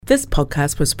This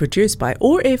podcast was produced by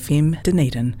OAR FM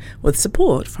Dunedin with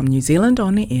support from New Zealand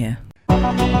On the Air.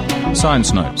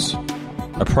 Science Notes,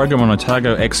 a program on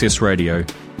Otago Access Radio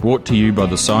brought to you by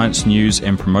the Science News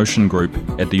and Promotion Group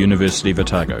at the University of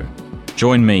Otago.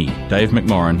 Join me, Dave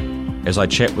McMorrin, as I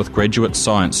chat with graduate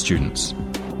science students.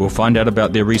 We'll find out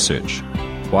about their research,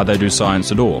 why they do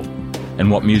science at all, and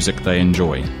what music they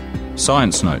enjoy.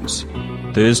 Science Notes,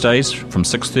 Thursdays from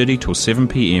 6:30 till 7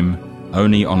 p.m,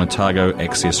 only on Otago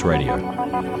Access Radio.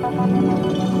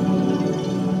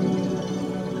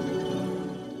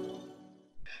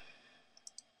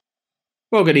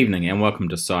 Well, good evening and welcome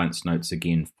to Science Notes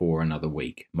again for another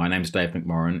week. My name's Dave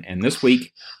McMorrin and this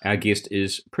week our guest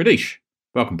is Pradeesh.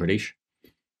 Welcome, Pradeesh.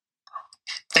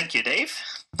 Thank you, Dave.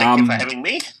 Thank you for having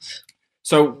me.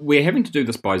 So we're having to do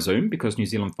this by Zoom because New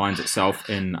Zealand finds itself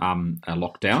in a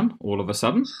lockdown all of a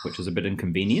sudden, which is a bit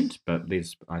inconvenient, but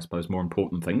there's, I suppose, more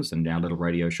important things than our little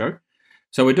radio show.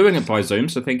 So we're doing it by Zoom,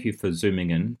 so thank you for Zooming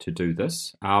in to do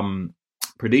this.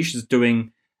 Pradeesh is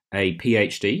doing a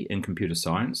PhD in computer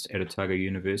science at Otago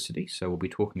University, so we'll be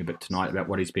talking a bit tonight about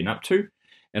what he's been up to.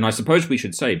 And I suppose we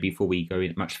should say, before we go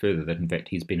much further, that in fact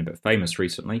he's been a bit famous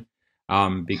recently,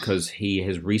 because he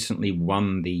has recently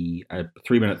won the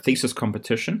 3-minute thesis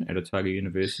competition at Otago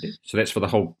University. So that's for the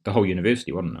whole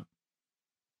university, wasn't it?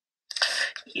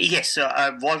 Yes, so I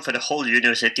won for the whole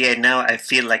university, and now I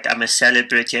feel like I'm a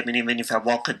celebrity. I mean, even if I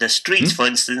walk on the streets, for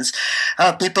instance,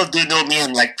 people do know me,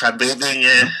 and like I'm waving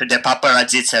the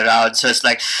paparazzis around. So it's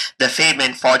like the fame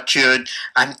and fortune.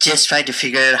 I'm just trying to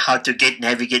figure out how to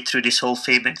navigate through this whole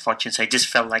fame and fortune. So I just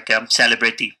felt like I'm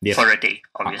celebrating for a day,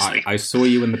 obviously. I saw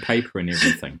you in the paper and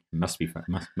everything. Must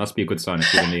be a good sign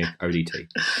if you're in the ODT.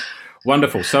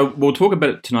 Wonderful. So we'll talk a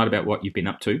bit tonight about what you've been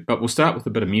up to, but we'll start with a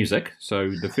bit of music.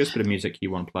 So the first bit of music you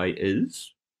want to play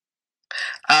is?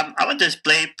 I want to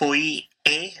play Poi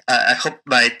A. I hope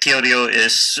my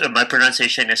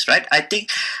pronunciation is right. I think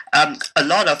a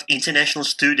lot of international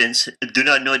students do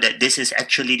not know that this is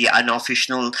actually the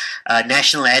unofficial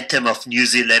national anthem of New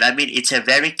Zealand. I mean, it's a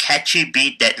very catchy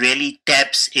beat that really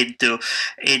taps into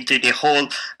the whole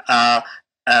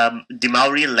the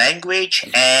Maori language,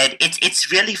 and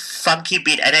it's really funky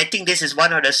beat, and I think this is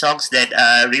one of the songs that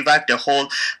revived the whole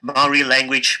Maori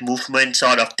language movement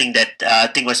sort of thing that I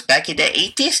think was back in the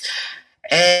 80s,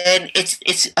 and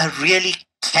it's a really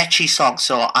catchy song.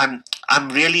 So I'm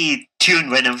really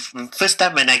tuned when first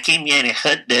time when I came here and I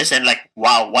heard this, and like,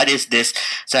 wow, what is this?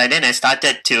 So and then I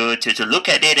started to look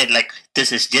at it, and like,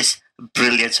 this is just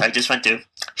brilliant. So I just want to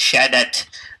share that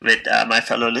with my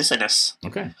fellow listeners.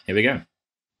 Okay, here we go.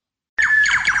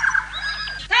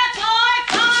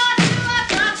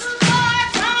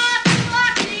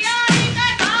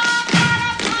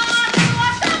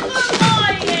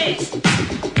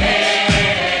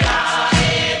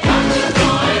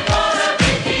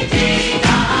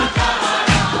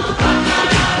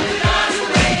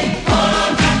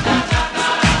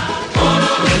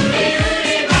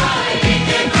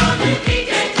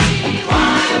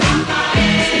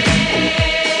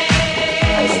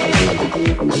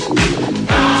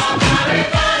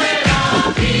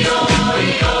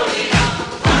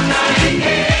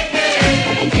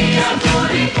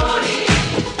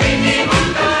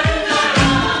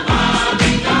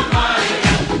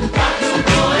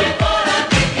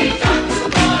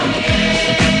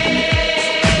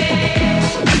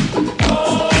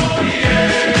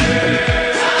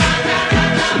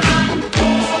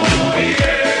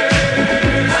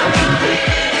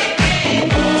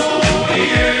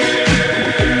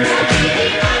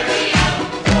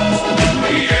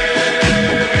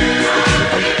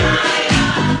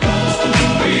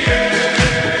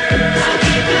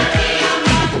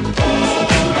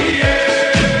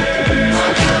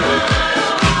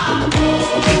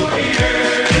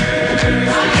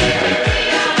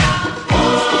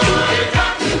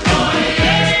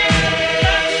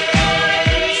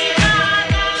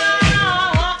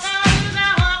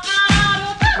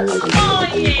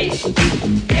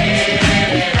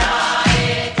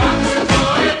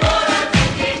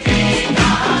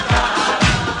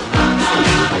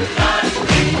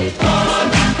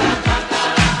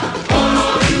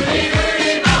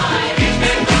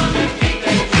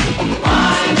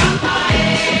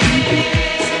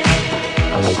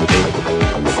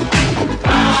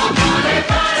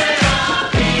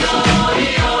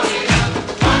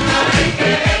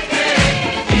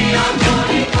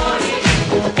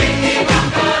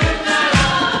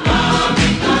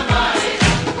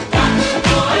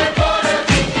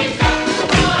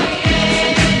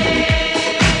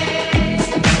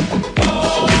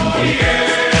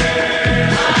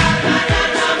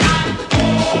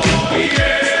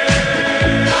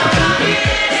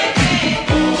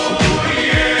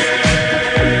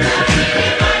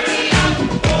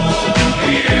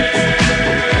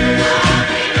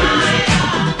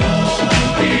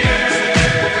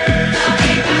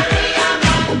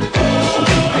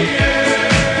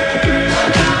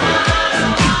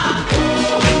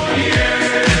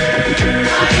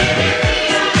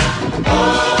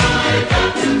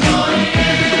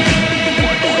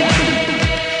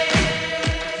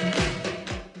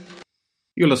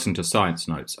 You're listening to Science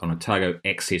Notes on Otago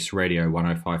Access Radio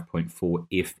 105.4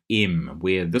 FM,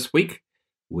 where this week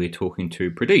we're talking to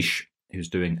Pradeesh, who's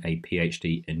doing a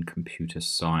PhD in computer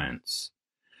science.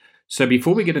 So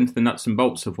before we get into the nuts and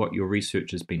bolts of what your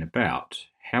research has been about,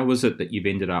 how is it that you've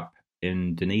ended up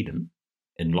in Dunedin,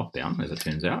 in lockdown, as it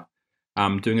turns out,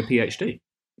 doing a PhD?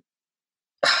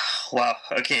 Wow.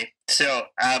 Okay. So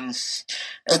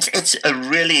it's a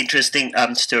really interesting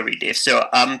story, Dave. So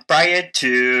prior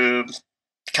to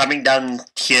coming down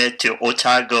here to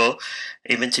Otago,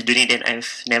 even to Dunedin,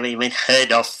 I've never even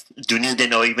heard of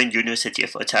Dunedin or even University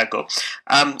of Otago.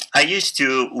 I used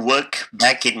to work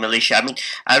back in Malaysia. I mean,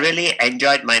 I really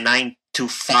enjoyed my 9 to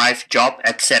 5 job,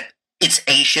 except it's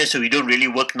Asia, so we don't really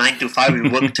work 9 to 5. We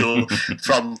work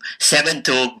from 7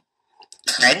 to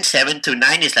 10, 7 to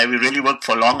 9 is like we really work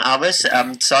for long hours,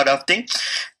 sort of thing.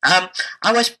 I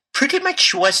was pretty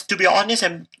much to be honest,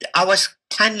 I was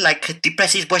kind of like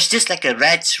depressed. It was just like a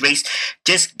rat's race,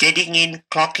 just getting in,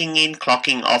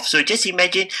 clocking off. So just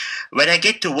imagine, when I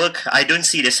get to work, I don't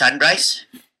see the sunrise.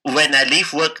 When I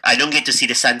leave work, I don't get to see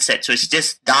the sunset. So it's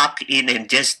just dark in and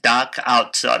just dark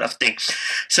out, sort of thing.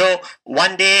 So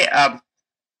one day,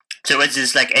 so it was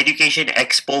this like education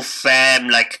expo fair,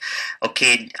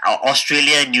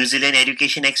 Australia, New Zealand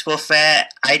education expo fair.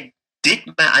 I did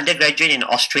my undergraduate in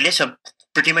Australia, so I'm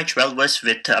pretty much well versed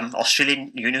with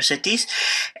Australian universities.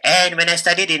 And when I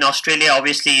studied in Australia,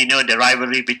 obviously, you know, the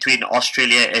rivalry between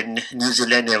Australia and New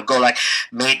Zealand, they'll go like,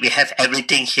 mate, we have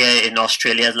everything here in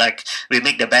Australia. Like, we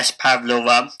make the best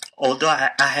pavlova. Although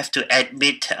I have to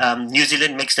admit, New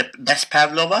Zealand makes the best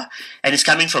pavlova, and it's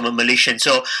coming from a Malaysian.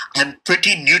 So I'm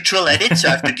pretty neutral at it. So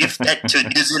I have to give that to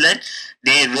New Zealand.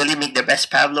 They really make the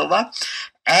best pavlova.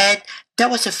 And that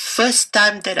was the first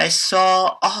time that I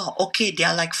saw, there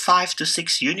are like 5 to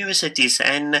 6 universities,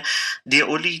 and the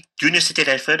only university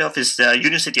that I've heard of is the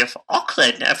University of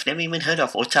Auckland. I've never even heard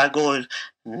of Otago.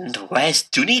 Where's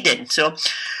Dunedin? So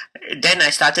then I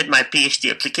started my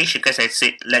PhD application because I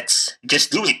said, let's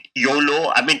just do it.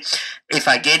 YOLO. I mean, if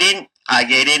I get in, I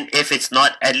get in. If it's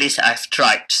not, at least I've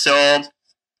tried. So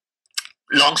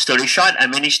long story short, I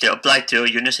managed to apply to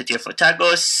University of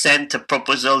Otago, sent a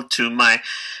proposal to my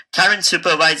current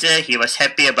supervisor. He was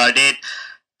happy about it.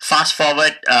 Fast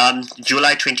forward,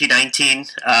 July 2019,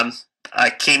 I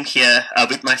came here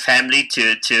with my family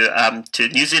to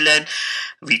New Zealand.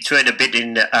 We toured a bit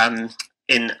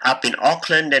up in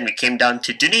Auckland, then we came down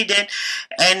to Dunedin.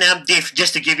 And Dave,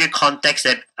 just to give you context,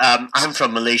 that I'm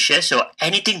from Malaysia, so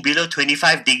anything below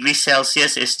 25 degrees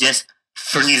Celsius is just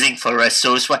freezing for us.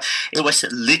 So it was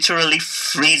literally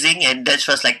freezing, and that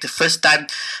was like the first time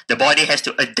the body has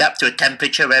to adapt to a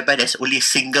temperature whereby there's only a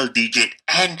single digit,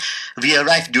 and we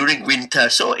arrived during winter.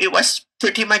 So it was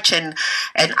pretty much an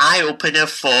eye-opener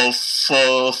for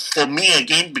me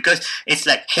again, because it's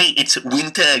like, hey, it's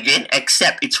winter again,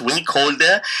 except it's way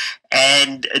colder,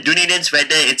 and Dunedin's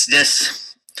weather, it's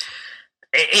just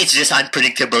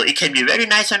unpredictable. It can be very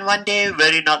nice on one day,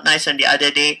 very not nice on the other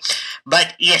day.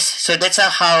 But yes, so that's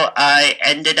how I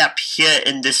ended up here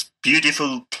in this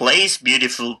beautiful place,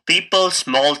 beautiful people,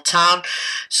 small town.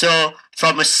 So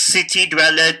from a city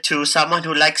dweller to someone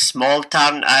who likes small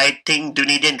town, I think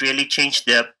Dunedin really changed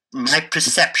my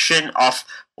perception of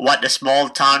what a small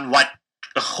town, what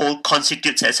a whole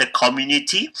constitutes as a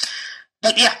community.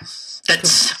 But yeah,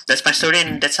 that's my story,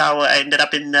 and that's how I ended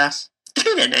up in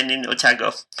Dunedin and in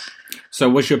Otago. So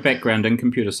was your background in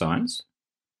computer science?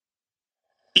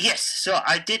 Yes, so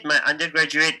I did my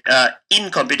undergraduate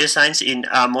in computer science in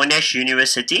Monash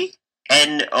University.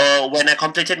 And when I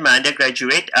completed my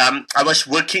undergraduate, I was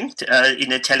working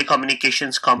in a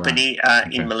telecommunications company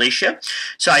in Malaysia.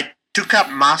 So I took up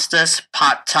masters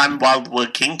part-time while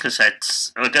working, because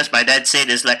my dad said,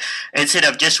 it's like, instead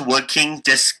of just working,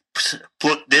 just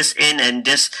put this in and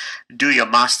just do your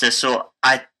masters. So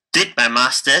I did my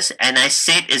masters, and I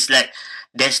said, it's like,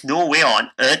 there's no way on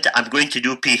earth I'm going to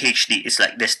do PhD. It's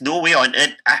like, there's no way on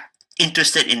earth I'm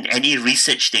interested in any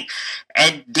research thing.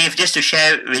 And Dave, just to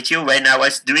share with you, when I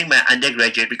was doing my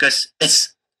undergraduate, because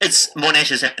it's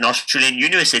Monash is an Australian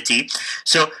university,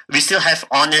 so we still have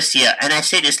honours here. And I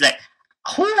said, it's like,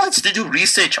 who wants to do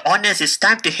research? Honours, it's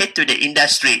time to head to the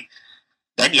industry.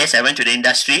 Then yes, I went to the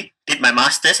industry, did my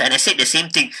masters, and I said the same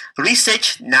thing.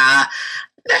 Research, nah.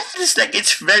 It's like,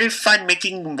 it's very fun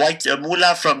making white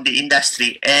moolah from the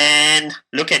industry. And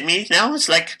look at me now, it's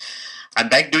like I'm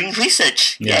back doing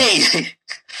research. Yeah. Yay!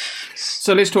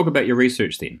 So let's talk about your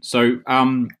research then. So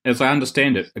as I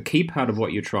understand it, a key part of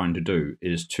what you're trying to do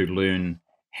is to learn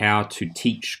how to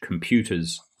teach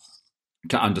computers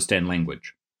to understand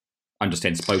language,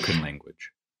 understand spoken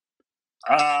language.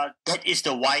 That is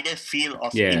the wider field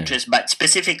of Yeah. interest, but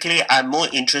specifically, I'm more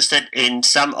interested in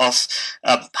some of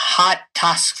hard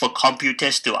tasks for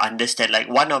computers to understand. Like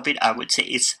one of it, I would say,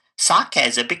 is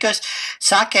sarcasm, because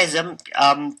sarcasm.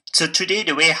 So today,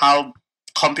 the way how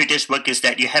computers work is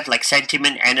that you have like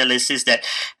sentiment analysis that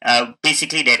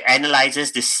basically that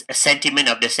analyzes this sentiment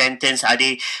of the sentence. Are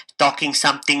they talking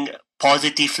something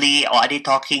positively or are they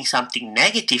talking something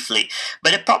negatively?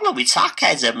 But the problem with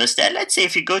sarcasm is that, let's say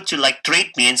if you go to like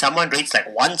Trade Me and someone rates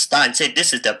like 1 star and said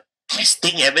this is the best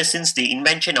thing ever since the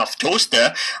invention of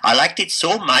toaster. I liked it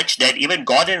so much that even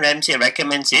Gordon Ramsay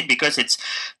recommends it because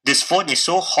this phone is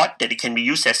so hot that it can be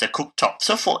used as a cooktop.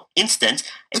 So for instance,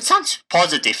 it sounds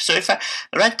positive. So if I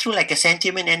run through like a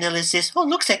sentiment analysis,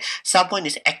 looks like someone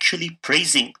is actually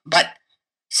praising. But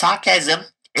sarcasm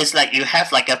is like you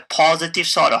have like a positive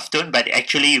sort of tone, but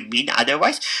actually you mean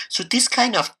otherwise. So this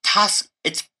kind of task,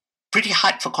 it's pretty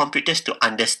hard for computers to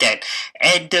understand.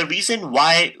 And the reason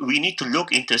why we need to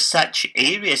look into such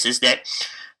areas is that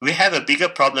we have a bigger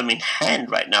problem in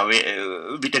hand right now.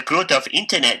 With the growth of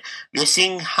internet, we're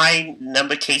seeing high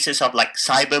number cases of like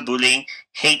cyberbullying,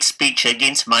 hate speech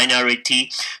against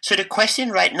minority. So the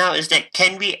question right now is that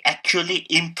can we actually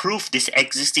improve this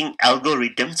existing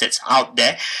algorithms that's out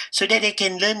there so that they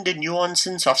can learn the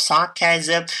nuances of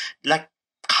sarcasm, like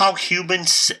how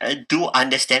humans do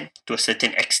understand to a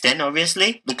certain extent,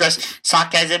 obviously, because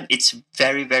sarcasm, it's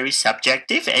very, very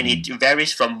subjective and it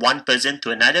varies from one person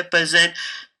to another person,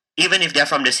 even if they're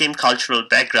from the same cultural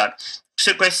background.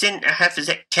 So the question I have is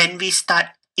that can we start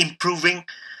improving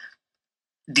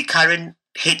the current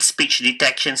hate speech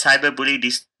detection,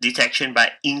 cyberbullying detection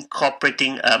by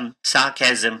incorporating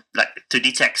sarcasm, like to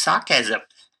detect sarcasm?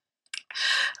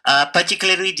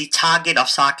 Particularly the target of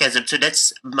sarcasm. So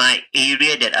that's my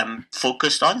area that I'm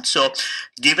focused on. So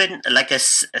given like a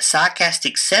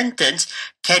sarcastic sentence,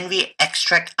 can we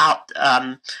extract out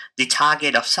the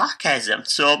target of sarcasm?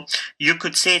 So you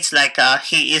could say it's like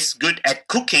he is good at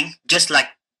cooking, just like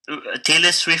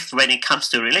Taylor Swift when it comes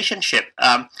to relationship.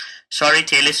 Sorry,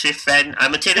 Taylor Swift fan.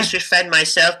 I'm a Taylor Swift fan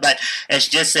myself, but it's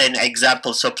just an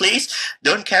example. So please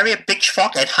don't carry a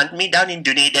pitchfork and hunt me down in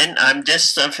Dunedin. I'm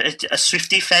just a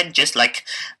Swiftie fan, just like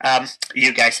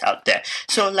you guys out there.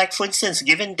 So, like for instance,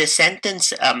 given the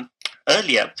sentence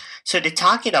earlier, so the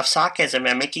target of sarcasm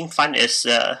I'm making fun is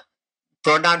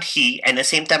pronoun he, and at the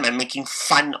same time I'm making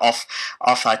fun of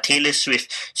Taylor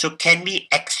Swift. So can we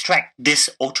extract this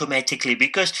automatically?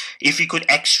 Because if we could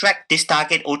extract this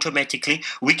target automatically,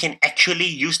 we can actually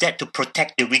use that to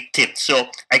protect the victim. So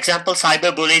example,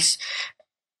 cyberbullies,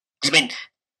 I mean,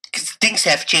 things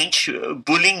have changed.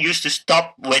 Bullying used to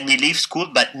stop when we leave school,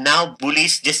 but now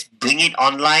bullies just bring it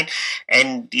online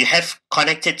and you have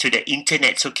connected to the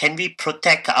internet. So can we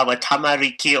protect our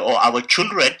tamariki or our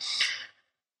children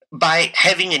by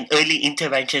having an early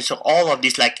intervention? So all of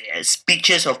these like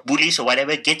speeches of bullies or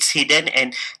whatever gets hidden,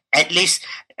 and at least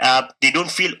they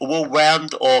don't feel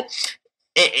overwhelmed, or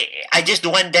I just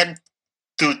don't want them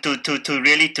to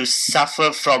really to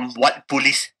suffer from what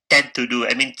bullies tend to do.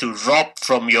 I mean, to rob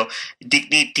from your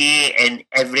dignity and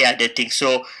every other thing.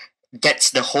 So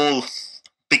that's the whole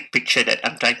big picture that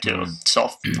I'm trying to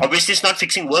solve. Obviously, it's not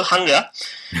fixing world hunger,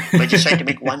 but just trying to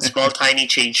make one small tiny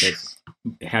change. Yes.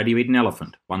 How do you eat an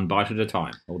elephant? One bite at a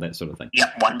time, all that sort of thing.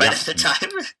 Yeah, one bite at a time.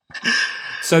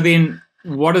 So then,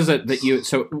 what is it that you?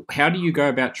 So how do you go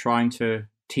about trying to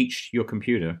teach your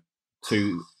computer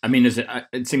to? I mean, is it?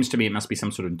 It seems to me it must be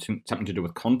some sort of something to do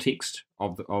with context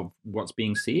of what's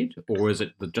being said, or is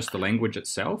it just the language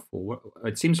itself? Or what,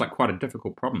 it seems like quite a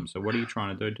difficult problem. So what are you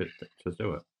trying to do to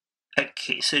do it?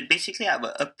 Okay, so basically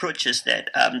our approach is that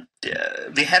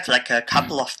we have like a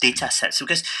couple of data sets,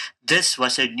 because this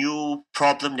was a new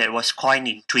problem that was coined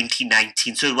in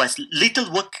 2019. So it was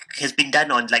little work has been done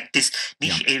on like this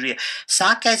niche area.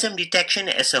 Sarcasm detection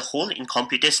as a whole in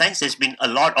computer science, there's been a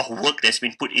lot of work that's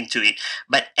been put into it.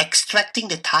 But extracting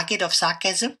the target of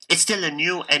sarcasm, it's still a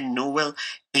new and novel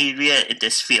area in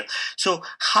this field. So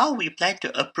how we plan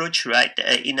to approach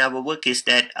in our work is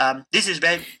that this is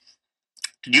where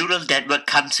neural network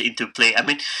comes into play. I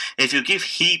mean, if you give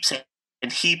heaps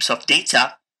and heaps of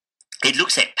data, it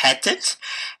looks at patterns,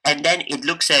 and then it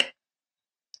looks at,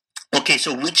 okay,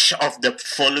 so which of the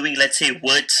following, let's say,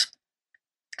 words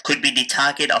could be the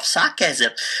target of sarcasm.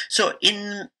 So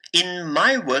in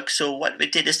my work, so what we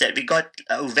did is that we got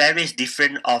various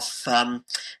different of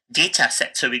data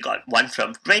sets. So we got one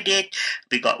from Reddit,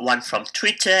 we got one from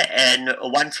Twitter, and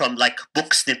one from like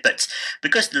book snippets.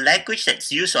 Because the language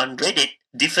that's used on Reddit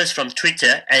differs from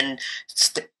Twitter, and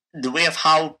the way of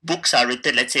how books are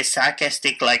written, let's say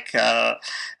sarcastic, like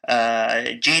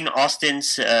Jane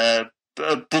Austen's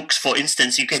books, for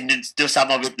instance, you can do some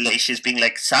of it like she's being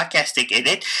like sarcastic in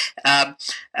it.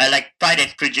 Like Pride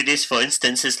and Prejudice, for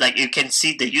instance, is like you can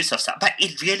see the use of stuff, but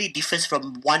it really differs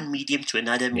from one medium to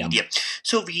another medium.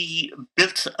 So we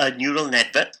built a neural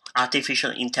network,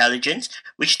 artificial intelligence,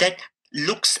 which then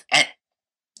looks at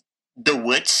the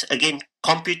words. Again,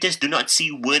 computers do not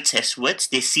see words as words,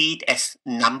 they see it as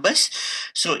numbers.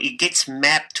 So it gets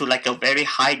mapped to like a very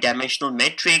high dimensional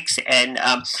matrix. And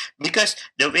because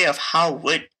the way of how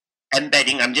word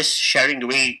embedding, I'm just sharing the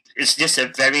way, it's just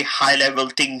a very high level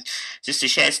thing just to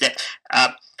share, is that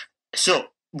so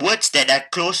words that are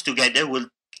close together will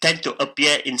tend to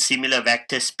appear in similar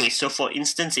vector space. So for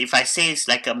instance, if I say it's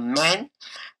like a man,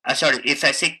 if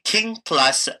I say king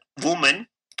plus woman,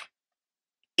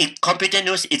 computer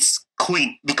knows it's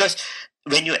queen, because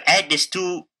when you add these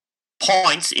 2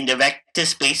 points in the vector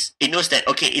space, it knows that,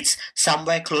 okay, it's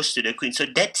somewhere close to the queen. So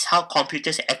that's how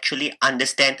computers actually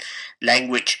understand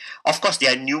language. Of course,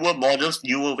 there are newer models,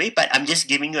 newer way, but I'm just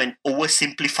giving you an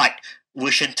oversimplified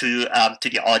version to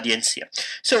the audience here.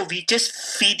 So we just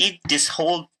feed it this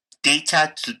whole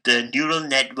data to the neural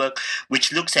network,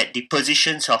 which looks at the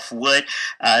positions of word,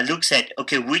 looks at,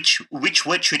 okay, which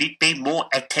word should it pay more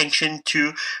attention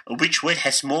to, which word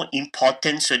has more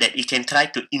importance, so that it can try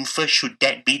to infer, should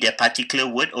that be the particular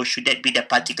word or should that be the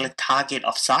particular target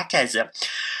of sarcasm.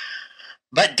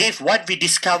 But Dave, what we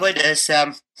discovered is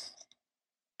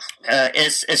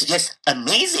just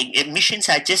amazing. Machines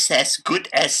are just as good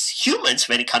as humans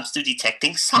when it comes to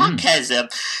detecting sarcasm.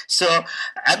 So,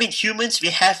 I mean, humans, we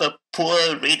have a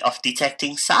poor rate of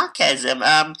detecting sarcasm.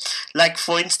 Like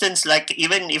for instance, like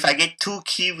even if I get 2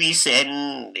 Kiwis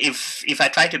and if I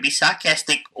try to be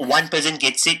sarcastic, one person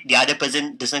gets it, the other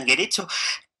person doesn't get it. So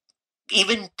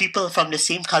even people from the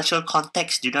same cultural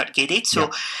context do not get it.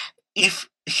 So if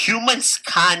humans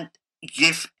can't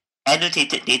give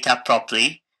annotated data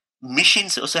properly,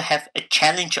 machines also have a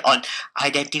challenge on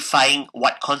identifying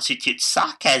what constitutes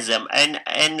sarcasm.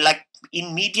 And like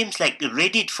in mediums like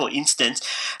Reddit, for instance,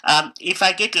 if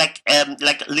I get like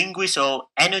linguists or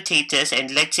annotators and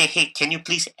let's say, hey, can you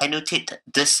please annotate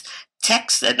this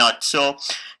text or not? So,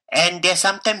 and there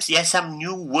are some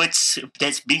new words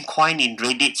that's being coined in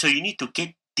Reddit, so you need to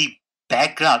get the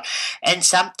background. And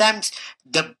sometimes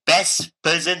the best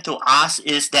person to ask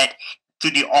is that to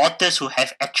the authors who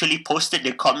have actually posted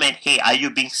the comment, hey, are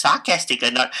you being sarcastic or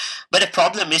not? But the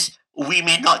problem is we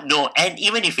may not know. And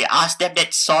even if we ask them,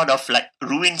 that sort of like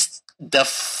ruins the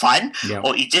fun,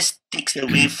 or it just takes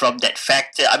away from that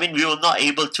factor. I mean, we were not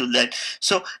able to learn.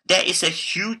 So there's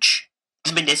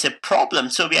a problem.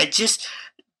 So we are just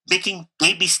making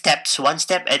baby steps, one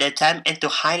step at a time, and to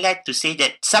highlight, to say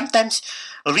that sometimes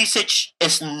research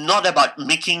is not about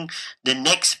making the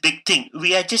next big thing.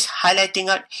 We are just highlighting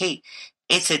out, hey,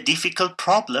 it's a difficult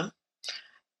problem,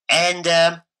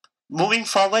 and moving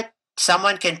forward,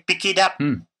 someone can pick it up,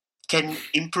 can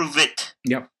improve it.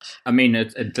 Yep. I mean,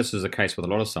 this is the case with a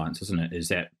lot of science, isn't it? Is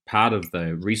that part of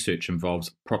the research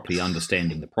involves properly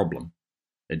understanding the problem.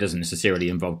 It doesn't necessarily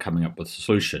involve coming up with a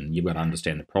solution. You've got to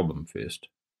understand the problem first.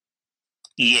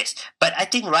 Yes, but I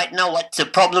think right now what's the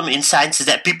problem in science is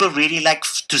that people really like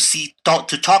to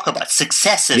talk about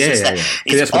successes.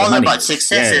 It's all about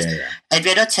successes, and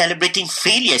we're not celebrating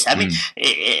failures. I mean,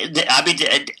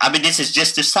 this is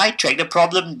just to sidetrack the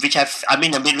problem, which I've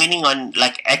been reading on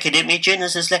like academia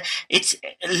journals. Is like it's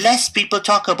less people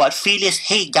talk about failures.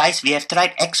 Hey guys, we have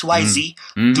tried X, Y, Z.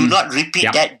 Do not repeat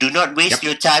that. Do not waste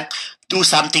your time. Do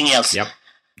something else. Yep.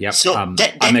 So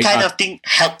that kind of thing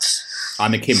helps.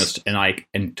 I'm a chemist, and I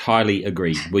entirely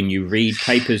agree. When you read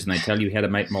papers and they tell you how to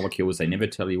make molecules, they never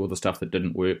tell you all the stuff that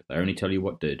didn't work. They only tell you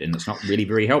what did, and it's not really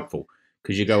very helpful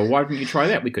because you go, well, why didn't you try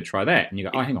that? We could try that. And you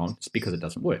go, oh, hang on, it's because it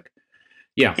doesn't work.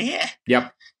 Yeah.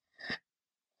 Yep.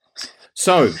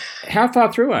 So how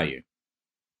far through are you?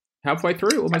 Halfway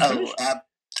through? Almost finished?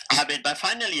 I'm in my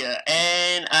final year,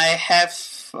 and I have,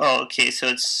 so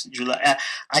it's July.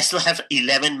 I still have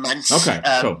 11 months. Okay,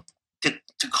 cool.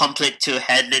 To complete, to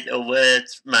hand it over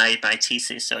my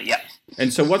thesis. So yeah.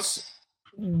 And so what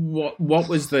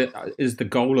is the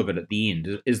goal of it at the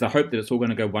end? Is the hope that it's all going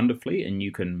to go wonderfully and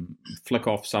you can flick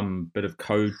off some bit of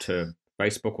code to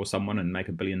Facebook or someone and make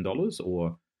 $1 billion,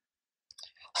 or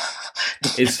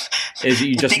is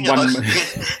you just one?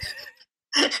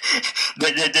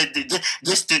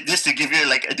 Just to give you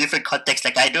like a different context,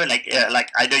 like I know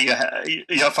I know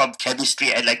you're from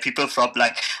chemistry, and like people from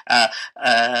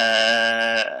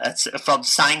from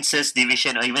sciences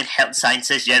division or even health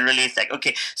sciences generally, it's like,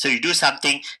 okay, so you do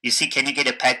something, you see, can you get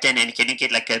a patent, and can you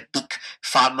get like a big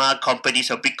pharma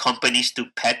companies or big companies to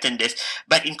patent this?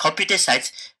 But in computer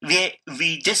science,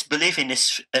 we just believe in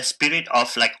a spirit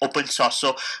of like open source.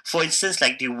 So for instance,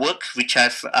 like the work which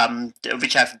I've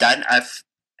done,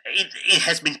 it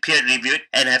has been peer reviewed,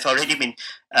 and I've already been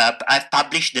I've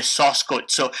published the source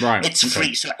code, so it's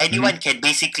free, so anyone can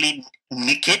basically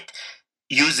nick it,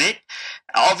 use it.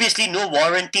 Obviously no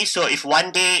warranty, so if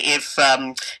one day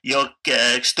your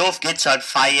stove gets on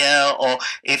fire, or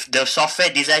if the software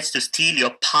decides to steal your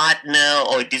partner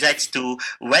or decides to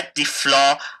wet the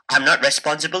floor, I'm not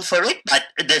responsible for it, but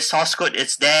the source code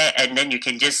is there, and then you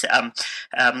can just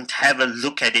have a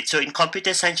look at it. So in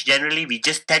computer science, generally we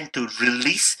just tend to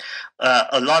release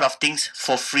a lot of things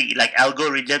for free, like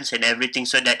algorithms and everything,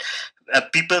 so that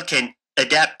people can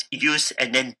adapt, use,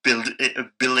 and then build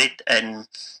it, and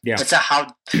that's how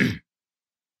in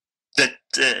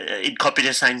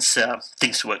computer science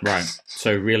things work. Right.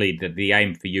 So really, the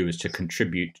aim for you is to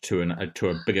contribute to a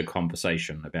bigger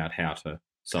conversation about how to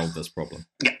solve this problem.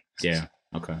 Yeah. Yeah.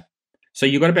 Okay. So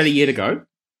you got about a year to go,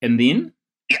 and then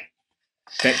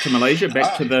back to Malaysia,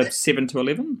 back to the 7 to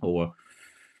 11, or.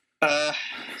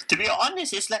 To be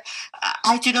honest, it's like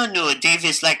I do not know, Dave.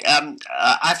 It's like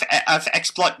I've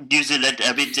explored New Zealand.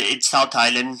 I mean, in South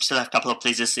Island, still have a couple of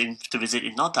places to visit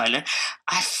in North Island.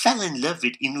 I fell in love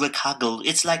with Invercargill.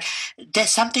 It's like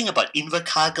there's something about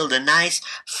Invercargill, the nice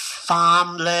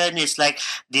farmland. It's like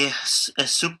the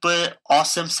super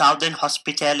awesome southern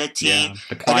hospitality. Yeah,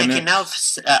 the climate. And I can now,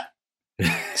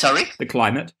 sorry, the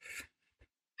climate.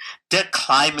 The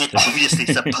climate, obviously,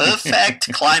 it's a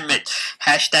perfect climate.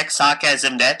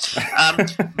 #sarcasm there.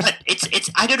 But it's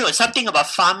I don't know, something about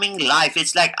farming life.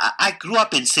 It's like I grew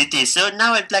up in cities, so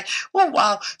now it's like, oh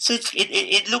wow, so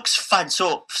it looks fun.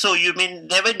 So you may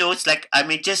never know. It's like I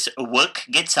may just work,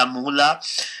 get some moolah,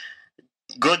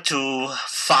 go to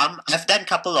farm. I've done a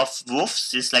couple of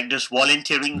roofs. It's like those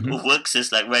volunteering works.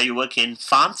 It's like where you work in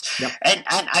farms, and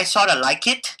I sort of like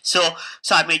it. So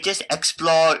I may just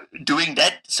explore doing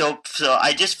that. So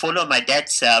I just follow my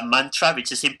dad's mantra,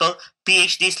 which is simple.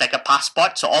 PhD is like a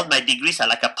passport. So all my degrees are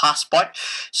like a passport.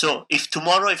 So if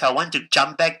tomorrow, if I want to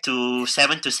jump back to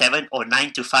 7 to 7 or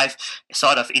 9 to 5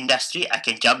 sort of industry, I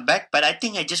can jump back. But I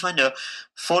think I just want to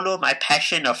follow my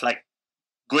passion of like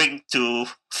going to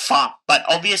farm. But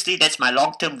obviously that's my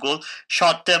long-term goal.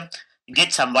 Short-term,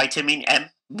 get some vitamin M,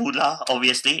 moolah,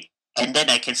 obviously, and then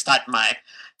I can start my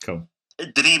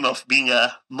dream of being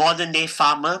a modern-day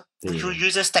farmer who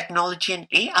uses technology and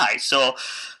AI. So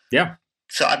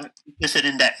I'm interested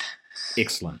in that.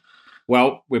 Excellent.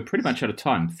 Well, we're pretty much out of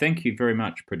time. Thank you very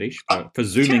much, Pradeesh, for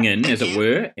zooming in, as it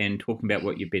were, and talking about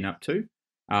what you've been up to.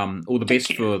 All the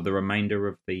best for the remainder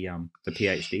of the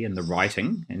PhD and the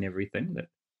writing and everything that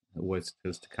always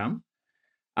is to come.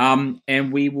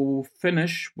 And we will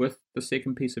finish with the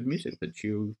second piece of music that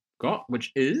you got,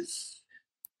 which is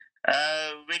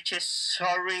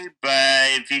Sorry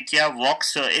by Vidya Walk.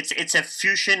 So it's a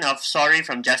fusion of Sorry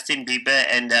from Justin Bieber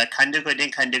and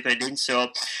Kandu.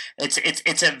 So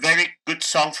it's a very good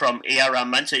song from A.R.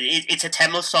 Rahman. So it's a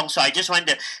Tamil song. So I just want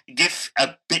to give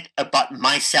a bit about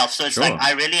myself. So it's like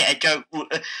I really enjoy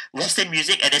Western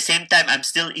music. At the same time, I'm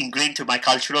still ingrained to my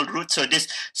cultural roots. So this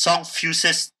song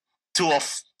fuses two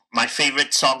of my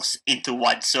favorite songs into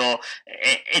one. So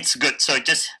it's good. So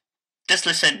just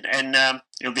listen and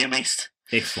you'll be amazed.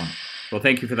 Excellent. Well,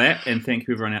 thank you for that, and thank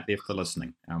you everyone out there for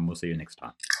listening. We'll see you next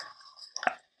time.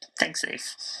 Thanks, Dave.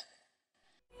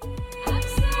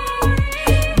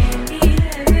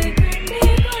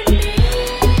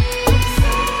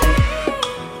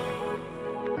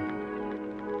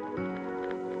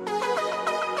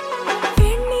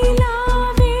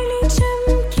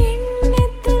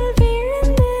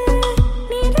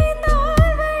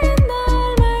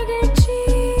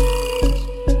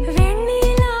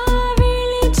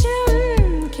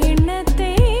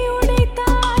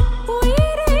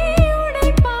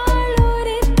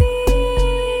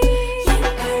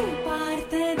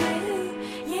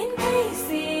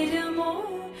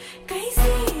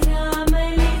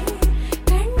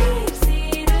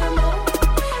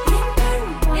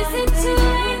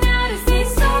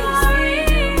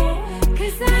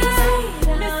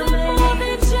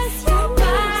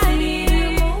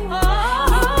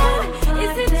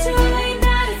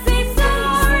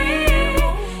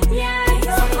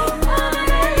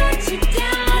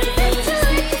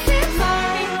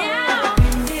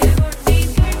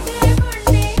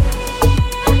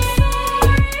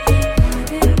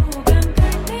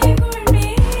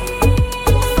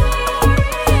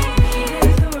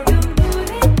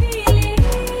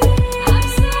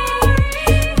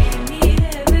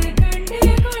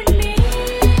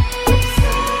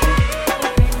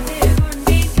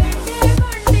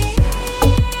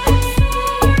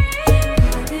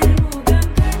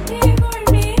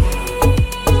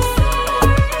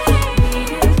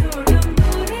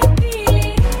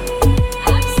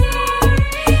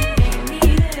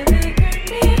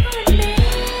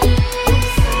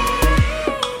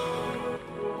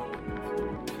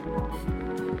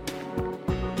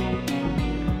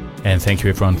 And thank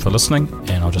you everyone for listening.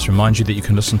 And I'll just remind you that you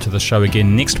can listen to the show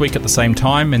again next week at the same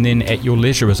time, and then at your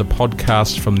leisure as a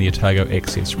podcast from the Otago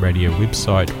Access Radio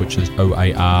website, which is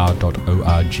oar.org.nz.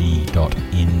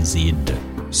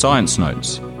 Science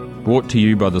Notes, brought to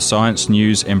you by the Science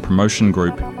News and Promotion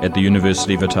Group at the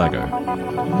University of Otago.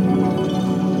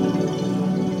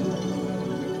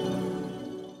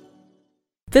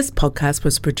 This podcast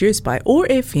was produced by OAR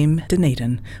FM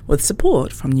Dunedin with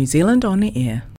support from New Zealand On the Air.